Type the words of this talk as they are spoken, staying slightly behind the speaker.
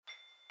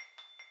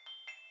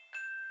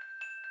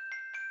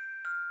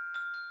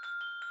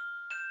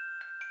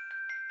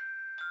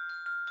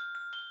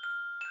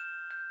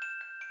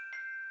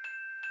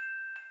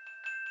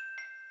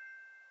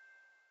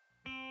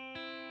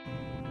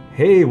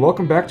Hey,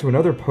 welcome back to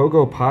another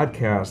Pogo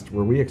podcast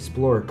where we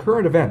explore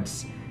current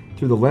events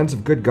through the lens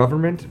of good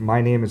government.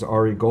 My name is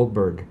Ari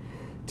Goldberg.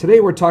 Today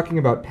we're talking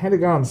about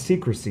Pentagon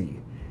secrecy.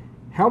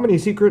 How many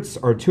secrets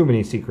are too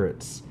many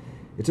secrets?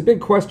 It's a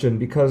big question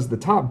because the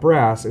top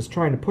brass is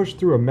trying to push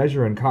through a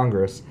measure in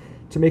Congress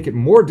to make it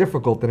more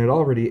difficult than it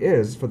already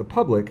is for the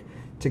public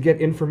to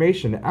get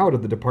information out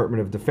of the Department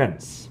of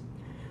Defense.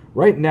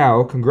 Right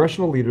now,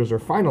 congressional leaders are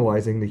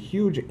finalizing the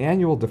huge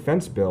annual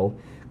defense bill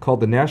called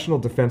the National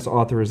Defense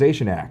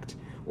Authorization Act,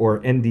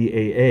 or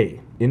NDAA.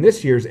 In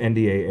this year's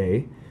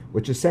NDAA,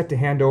 which is set to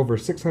hand over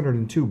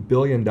 $602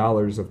 billion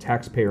of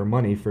taxpayer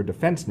money for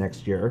defense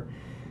next year,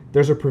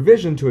 there's a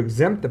provision to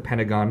exempt the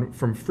Pentagon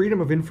from Freedom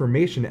of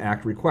Information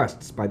Act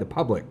requests by the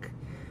public,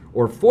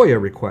 or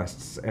FOIA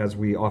requests, as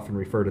we often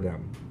refer to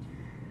them.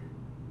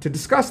 To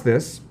discuss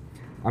this,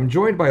 I'm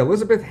joined by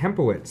Elizabeth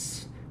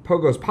Hempowitz,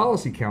 Pogo's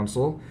policy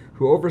counsel,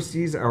 who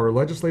oversees our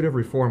legislative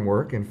reform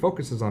work and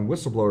focuses on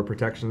whistleblower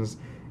protections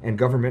and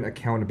government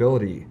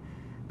accountability.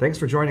 Thanks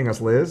for joining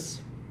us,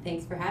 Liz.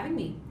 Thanks for having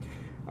me.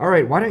 All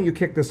right, why don't you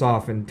kick this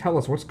off and tell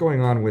us what's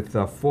going on with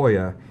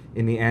FOIA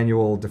in the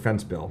annual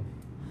defense bill?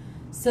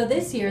 So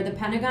this year, the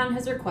Pentagon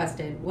has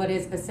requested what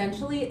is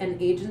essentially an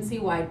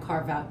agency-wide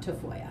carve-out to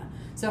FOIA.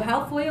 So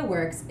how FOIA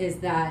works is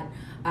that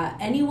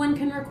anyone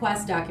can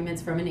request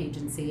documents from an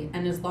agency,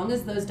 and as long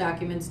as those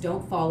documents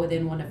don't fall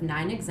within one of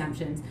 9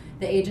 exemptions,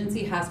 the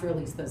agency has to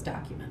release those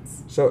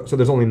documents. So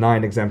there's only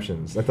 9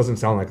 exemptions. That doesn't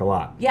sound like a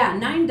lot. Yeah,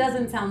 9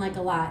 doesn't sound like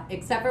a lot,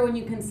 except for when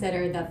you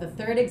consider that the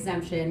third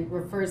exemption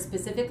refers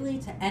specifically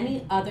to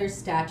any other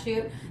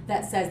statute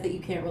that says that you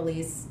can't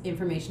release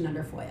information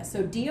under FOIA.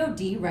 So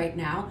DOD right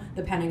now,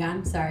 the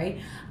Pentagon,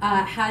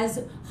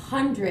 has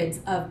hundreds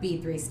of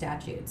B3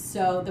 statutes.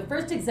 So the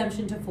first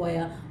exemption to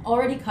FOIA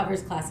already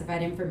covers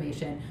classified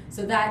information.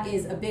 So that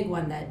is a big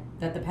one that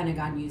the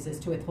Pentagon uses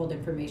to withhold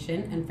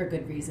information, and for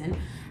good reason.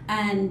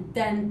 And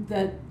then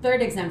the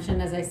third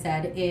exemption, as I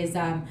said, is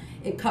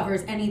it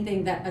covers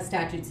anything that a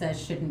statute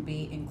says shouldn't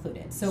be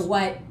included. So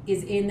what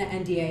is in the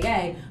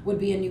NDAA would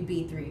be a new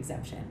B3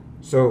 exemption.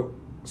 So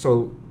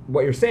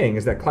what you're saying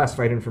is that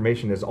classified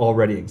information is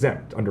already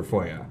exempt under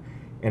FOIA.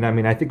 And I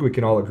mean, I think we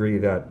can all agree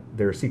that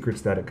there are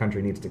secrets that a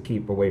country needs to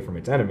keep away from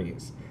its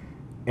enemies.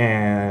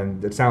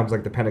 And it sounds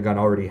like the Pentagon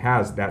already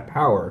has that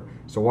power,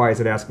 so why is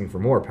it asking for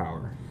more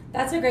power?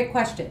 That's a great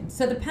question.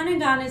 So the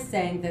Pentagon is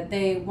saying that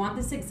they want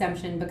this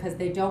exemption because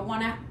they don't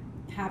want to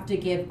have to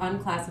give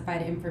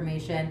unclassified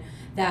information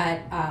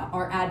that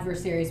our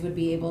adversaries would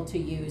be able to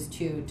use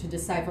to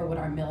decipher what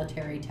our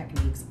military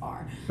techniques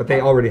are. But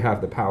they already have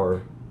the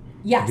power.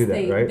 Yes, to do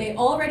that, right? They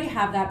already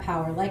have that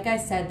power. Like I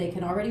said, they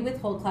can already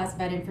withhold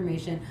classified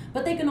information,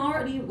 but they can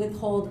already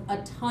withhold a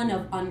ton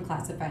of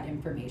unclassified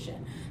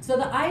information. So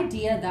the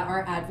idea that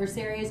our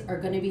adversaries are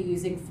going to be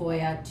using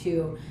FOIA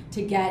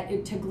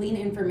to glean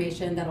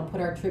information that'll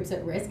put our troops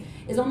at risk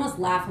is almost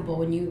laughable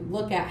when you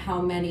look at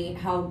how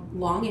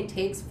long it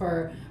takes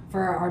for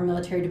our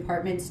military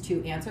departments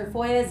to answer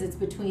FOIAs. It's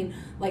between,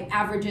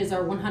 averages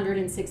are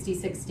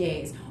 166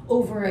 days,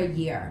 over a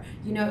year.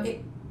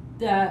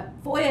 The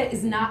FOIA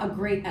is not a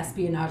great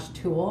espionage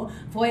tool.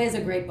 FOIA is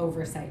a great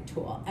oversight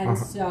tool. And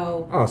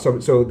so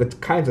the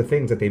kinds of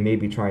things that they may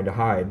be trying to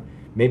hide,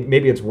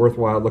 maybe it's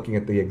worthwhile looking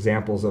at the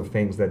examples of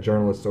things that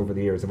journalists over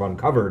the years have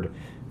uncovered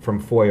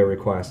from FOIA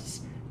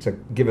requests to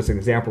give us an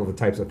example of the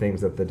types of things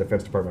that the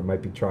Defense Department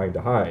might be trying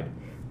to hide.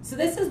 So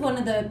this is one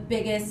of the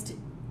biggest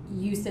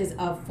uses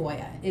of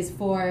FOIA, is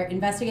for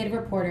investigative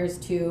reporters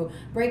to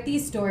break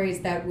these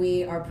stories that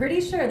we are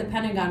pretty sure the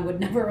Pentagon would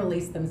never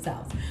release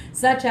themselves,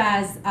 such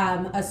as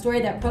a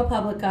story that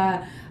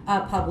ProPublica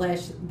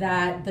published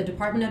that the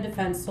Department of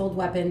Defense sold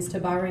weapons to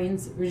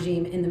Bahrain's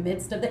regime in the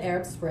midst of the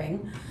Arab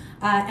Spring.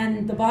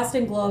 And the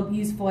Boston Globe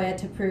used FOIA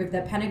to prove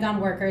that Pentagon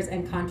workers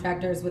and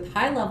contractors with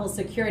high-level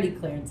security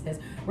clearances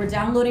were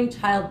downloading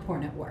child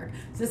porn at work.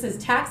 So this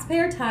is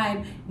taxpayer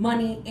time,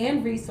 money,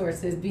 and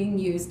resources being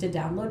used to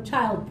download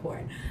child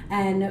porn.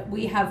 And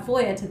we have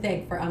FOIA to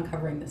thank for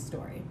uncovering this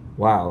story.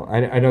 Wow.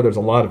 I know there's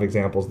a lot of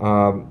examples.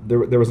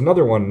 There was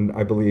another one,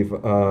 I believe,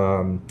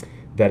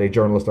 that a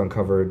journalist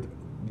uncovered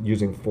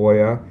using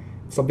FOIA,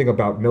 something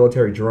about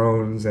military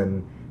drones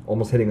and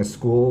almost hitting a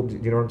school. Do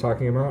you know what I'm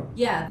talking about?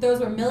 Yeah, those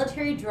were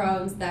military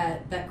drones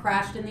that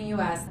crashed in the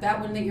U.S. That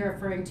one that you're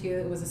referring to,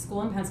 it was a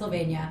school in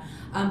Pennsylvania.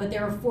 But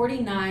there were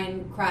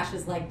 49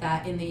 crashes like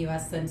that in the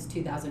U.S. since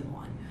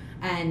 2001.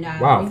 And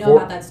wow, we know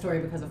about that story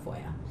because of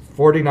FOIA.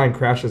 49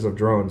 crashes of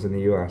drones in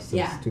the U.S.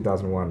 since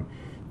 2001.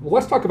 Well,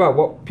 let's talk about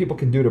what people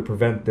can do to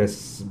prevent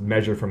this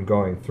measure from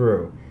going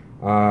through.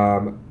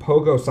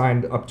 Pogo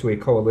signed up to a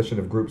coalition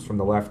of groups from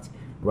the left,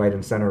 right,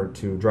 and center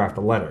to draft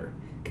a letter.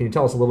 Can you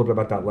tell us a little bit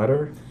about that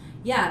letter?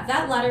 Yeah,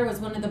 that letter was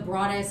one of the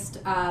broadest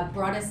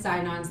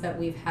sign-ons that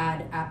we've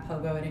had at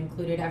Pogo. It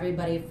included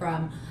everybody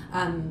from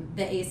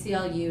the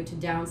ACLU to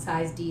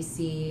Downsize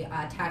DC,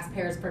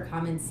 Taxpayers for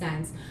Common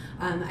Sense.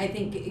 I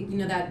think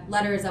that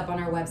letter is up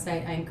on our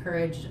website. I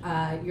encourage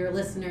your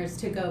listeners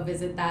to go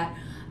visit that.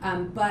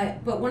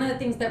 But one of the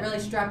things that really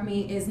struck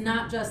me is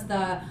not just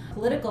the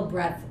political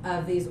breadth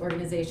of these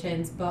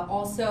organizations, but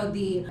also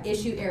the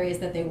issue areas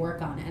that they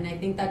work on. And I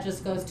think that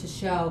just goes to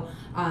show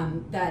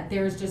that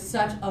there's just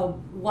such a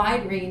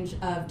wide range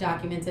of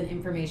documents and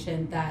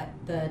information that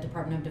the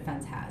Department of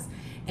Defense has.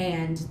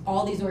 And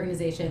all these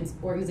organizations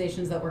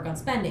that work on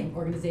spending,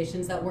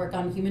 organizations that work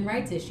on human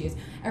rights issues,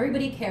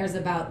 everybody cares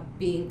about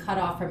being cut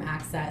off from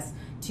access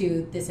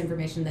to this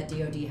information that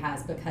DoD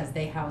has because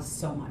they house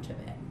so much of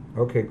it.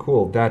 Okay,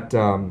 cool. That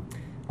I'm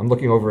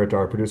looking over at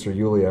our producer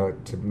Yulia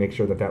to make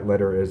sure that that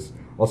letter is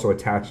also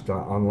attached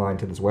online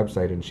to this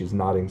website, and she's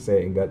nodding,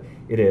 saying that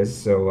it is.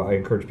 So I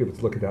encourage people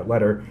to look at that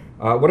letter.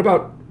 What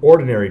about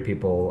ordinary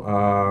people?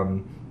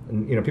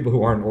 People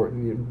who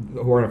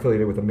aren't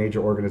affiliated with a major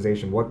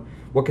organization.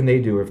 What can they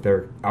do if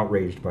they're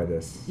outraged by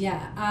this?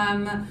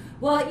 Yeah.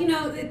 Well,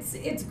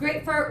 it's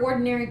great for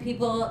ordinary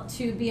people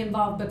to be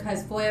involved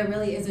because FOIA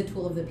really is a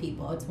tool of the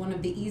people. It's one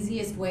of the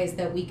easiest ways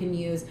that we can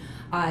use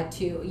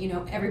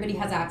everybody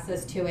has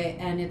access to it,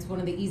 and it's one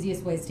of the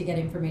easiest ways to get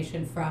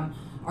information from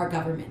our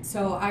government.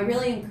 So I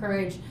really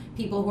encourage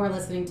people who are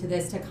listening to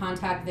this to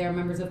contact their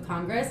members of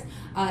Congress,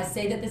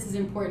 say that this is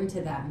important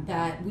to them,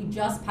 that we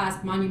just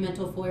passed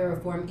monumental FOIA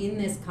reform in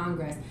this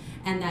Congress,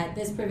 and that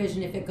this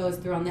provision, if it goes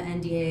through on the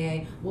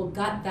NDAA, will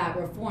gut that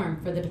reform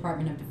for the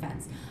Department of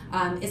Defense.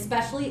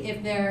 Especially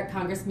if their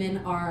congressmen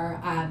are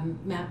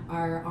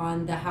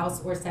on the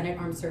House or Senate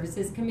Armed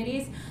Services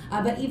Committees.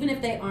 But even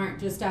if they aren't,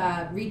 just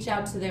reach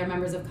out to their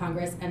members of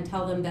Congress and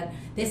tell them that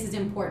this is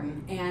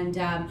important. And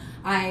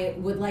I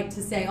would like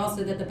to say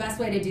also that the best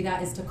way to do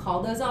that is to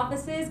call those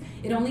offices.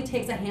 It only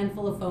takes a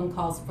handful of phone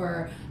calls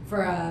for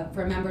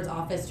a member's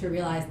office to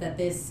realize that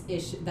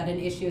an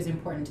issue is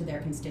important to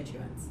their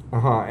constituents.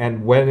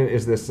 And when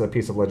is this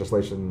piece of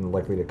legislation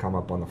likely to come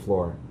up on the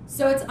floor?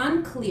 So it's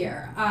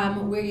unclear.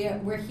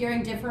 We're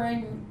hearing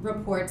different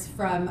reports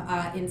from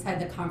inside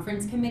the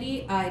conference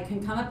committee. It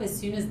can come up as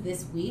soon as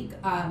this week,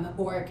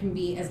 or it can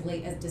be as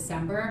late as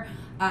December.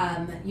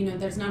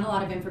 There's not a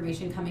lot of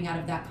information coming out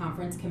of that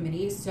conference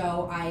committee,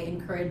 so I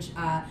encourage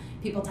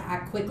people to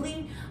act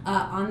quickly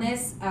on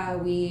this.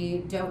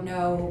 We don't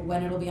know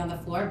when it'll be on the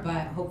floor,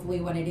 but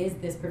hopefully when it is,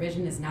 this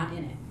provision is not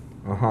in it.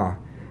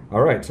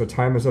 All right, so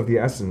time is of the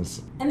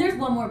essence. And there's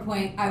one more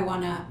point I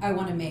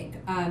wanna make.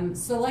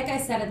 So like I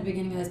said at the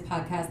beginning of this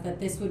podcast, that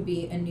this would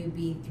be a new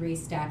B3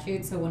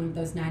 statute, so one of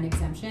those 9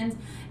 exemptions.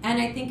 And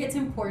I think it's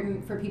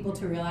important for people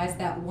to realize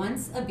that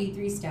once a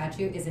B3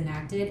 statute is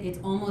enacted, it's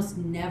almost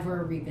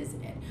never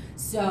revisited.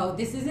 So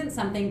this isn't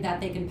something that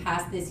they can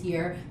pass this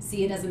year,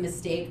 see it as a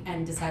mistake,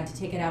 and decide to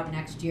take it out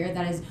next year.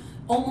 That is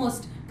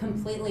almost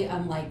completely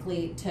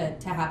unlikely to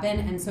happen.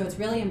 And so it's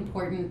really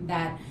important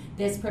that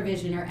this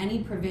provision or any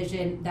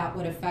provision that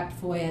would affect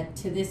FOIA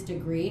to this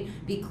degree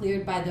be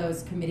cleared by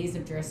those committees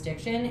of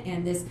jurisdiction.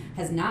 And this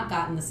has not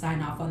gotten the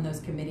sign off on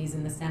those committees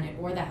in the Senate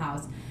or the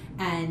House.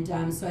 And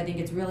so I think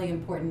it's really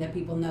important that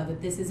people know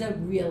that this is a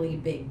really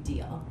big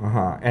deal.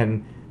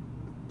 And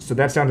so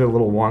that sounded a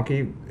little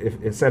wonky.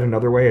 If it's said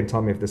another way, and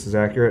tell me if this is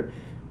accurate.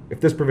 If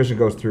this provision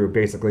goes through,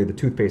 basically the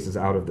toothpaste is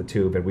out of the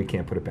tube and we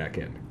can't put it back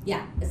in.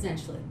 Yeah,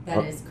 essentially.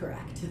 That is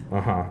correct.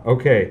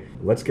 Okay,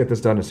 let's get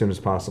this done as soon as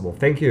possible.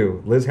 Thank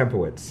you, Liz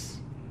Hempowitz.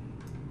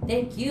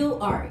 Thank you,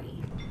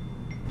 Ari.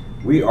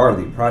 We are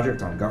the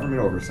Project on Government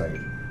Oversight.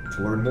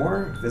 To learn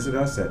more, visit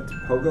us at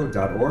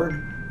pogo.org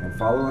and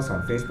follow us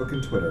on Facebook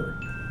and Twitter.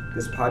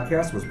 This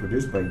podcast was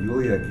produced by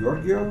Yulia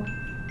Georgiou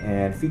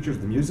and features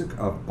the music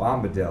of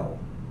Bombadil.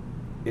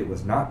 It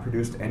was not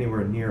produced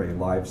anywhere near a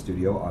live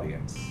studio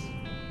audience.